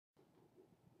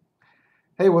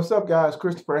Hey, what's up, guys?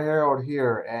 Christopher Harold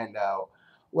here, and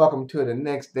welcome to the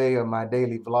next day of my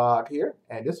daily vlog here.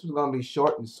 And this is going to be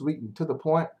short and sweet and to the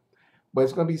point, but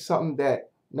it's going to be something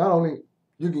that not only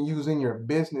you can use in your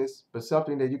business, but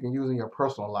something that you can use in your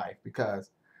personal life. Because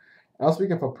I'm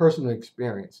speaking from personal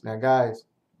experience. Now, guys,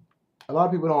 a lot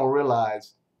of people don't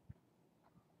realize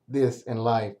this in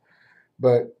life,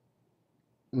 but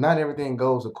not everything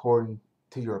goes according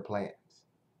to your plans.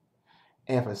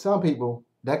 And for some people,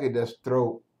 that could just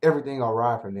throw everything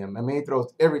awry for them. I mean, it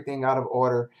throws everything out of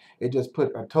order. It just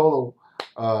put a total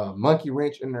monkey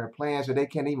wrench in their plans so they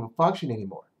can't even function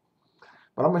anymore.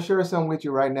 But I'm gonna share something with you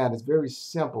right now that's very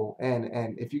simple.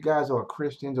 And if you guys are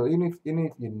Christians or even if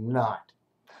you're not,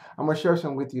 I'm gonna share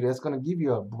something with you that's gonna give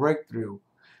you a breakthrough,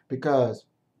 because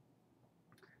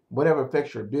whatever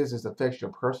affects your business affects your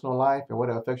personal life, and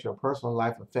whatever affects your personal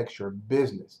life affects your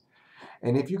business.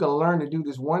 And if you can learn to do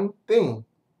this one thing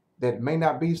that may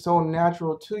not be so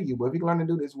natural to you, but if you can learn to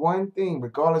do this one thing,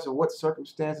 regardless of what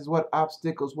circumstances, what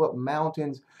obstacles, what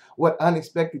mountains, what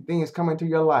unexpected things come into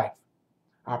your life,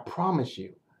 I promise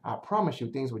you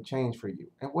things will change for you.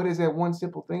 And what is that one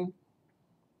simple thing?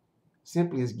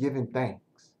 Simply is giving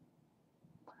thanks.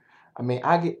 I mean,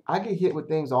 I get hit with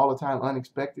things all the time,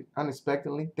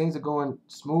 unexpectedly. Things are going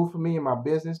smooth for me in my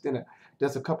business. Then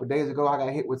just a couple of days ago, I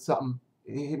got hit with something.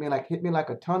 It hit me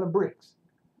like a ton of bricks.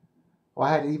 Or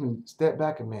I had to even step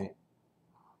back a minute.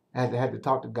 I had to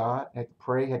talk to God, had to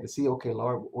pray, had to see, okay,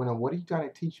 Lord, what are you trying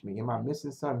to teach me? Am I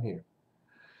missing something here?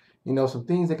 Some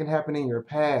things that can happen in your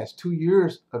past 2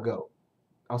 years ago.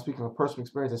 I'm speaking of personal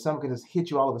experience, and something can just hit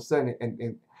you all of a sudden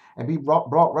and be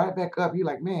brought right back up. You're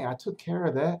like, man, I took care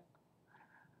of that.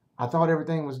 I thought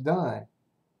everything was done.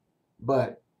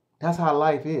 But that's how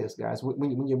life is, guys.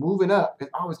 When you're moving up,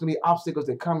 there's always going to be obstacles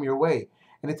that come your way.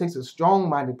 And it takes a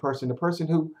strong-minded person, the person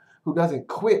who doesn't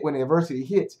quit when adversity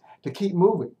hits, to keep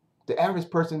moving. The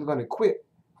average person is going to quit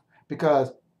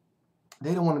because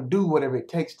they don't want to do whatever it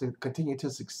takes to continue to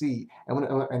succeed. And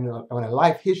when a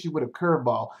life hits you with a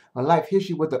curveball, when life hits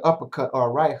you with an uppercut or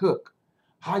a right hook,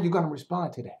 how are you going to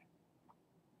respond to that?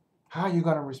 How are you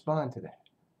going to respond to that?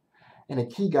 And the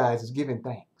key, guys, is giving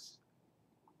thanks.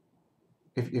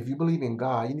 If you believe in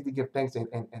God, you need to give thanks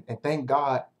and thank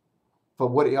God for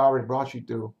what He already brought you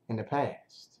through in the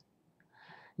past.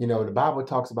 The Bible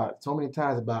talks about so many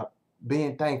times about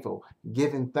being thankful,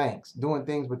 giving thanks, doing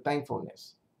things with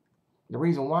thankfulness. The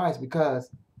reason why is because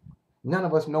none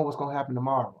of us know what's going to happen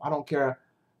tomorrow. I don't care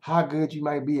how good you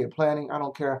might be at planning. I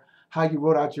don't care how you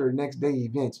wrote out your next day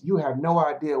events. You have no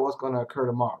idea what's going to occur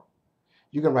tomorrow.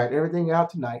 You can write everything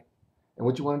out tonight and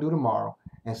what you want to do tomorrow,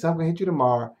 and something hit you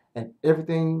tomorrow, and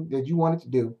everything that you wanted to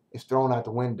do is thrown out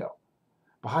the window.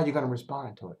 But how are you going to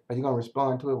respond to it? Are you going to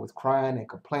respond to it with crying and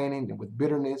complaining and with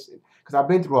bitterness? Because I've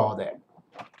been through all that.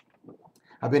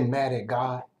 I've been mad at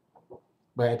God.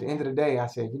 But at the end of the day, I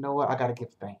said, you know what? I got to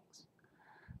give thanks.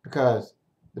 Because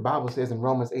the Bible says in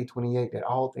Romans 8:28 that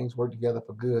all things work together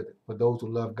for good for those who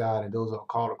love God and those who are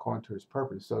called according to His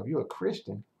purpose. So if you're a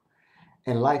Christian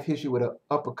and life hits you with an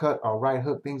uppercut or right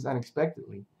hook, things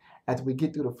unexpectedly, after we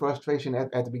get through the frustration,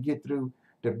 after we get through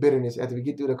the bitterness, after we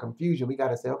get through the confusion, we got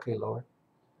to say, okay, Lord,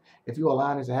 if you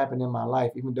allow this to happen in my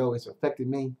life, even though it's affected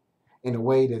me in a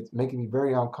way that's making me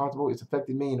very uncomfortable, it's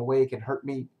affected me in a way it can hurt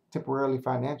me temporarily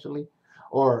financially,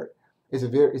 or it's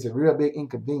a real big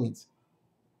inconvenience.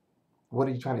 What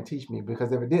are you trying to teach me?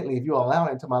 Because evidently, if you allow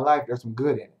it into my life, there's some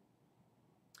good in it.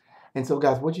 And so,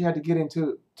 guys, what you have to get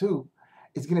into too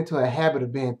is get into a habit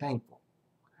of being thankful.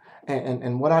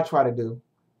 And what I try to do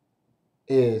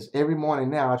is every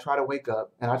morning now I try to wake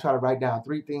up and I try to write down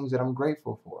 3 things that I'm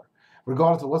grateful for,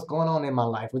 regardless of what's going on in my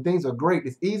life. When things are great,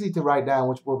 it's easy to write down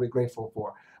what we're grateful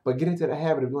for. But get into the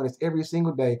habit of doing this every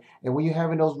single day. And when you're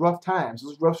having those rough times,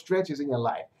 those rough stretches in your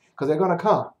life, because they're going to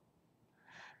come,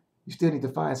 you still need to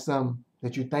find some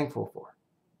that you're thankful for.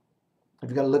 If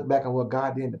you got to look back on what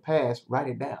God did in the past, write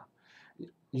it down.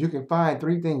 You can find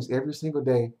 3 things every single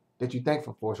day that you're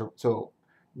thankful for. So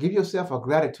give yourself a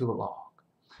gratitude log.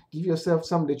 Give yourself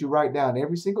something that you write down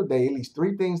every single day, at least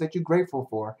 3 things that you're grateful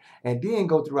for, and then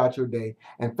go throughout your day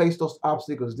and face those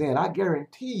obstacles. Then I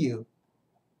guarantee you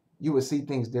will see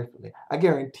things differently. I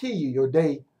guarantee you your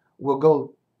day will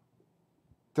go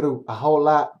through a whole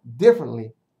lot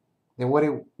differently than what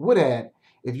it would have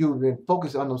if you had been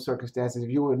focused on those circumstances, if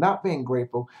you were not being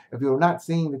grateful, if you were not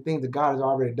seeing the things that God has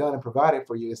already done and provided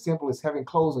for you, as simple as having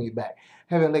clothes on your back,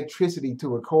 having electricity to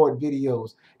record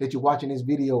videos that you're watching this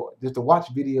video, just to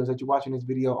watch videos that you're watching this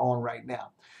video on right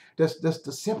now. That's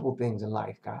the simple things in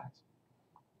life, guys.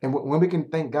 And when we can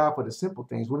thank God for the simple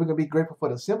things, when we can be grateful for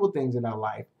the simple things in our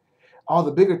life, all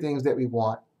the bigger things that we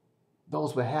want,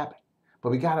 those will happen. But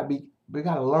we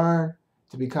gotta learn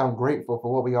to become grateful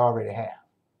for what we already have.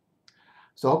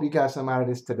 So I hope you got some out of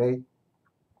this today.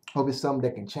 Hope it's something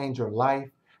that can change your life.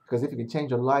 Because if it can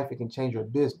change your life, it can change your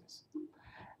business.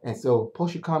 And so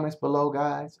post your comments below,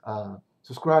 guys.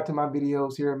 Subscribe to my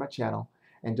videos here on my channel.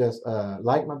 And just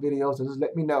like my videos and just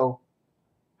let me know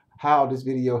how this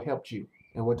video helped you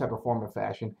in what type of form or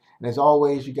fashion. And as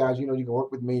always, you guys, you know, you can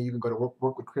work with me. You can go to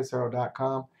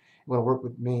workwithchrisharrell.com. You want to work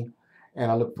with me.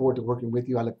 And I look forward to working with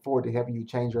you. I look forward to helping you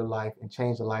change your life and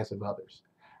change the lives of others.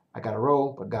 I got to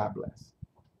roll, but God bless.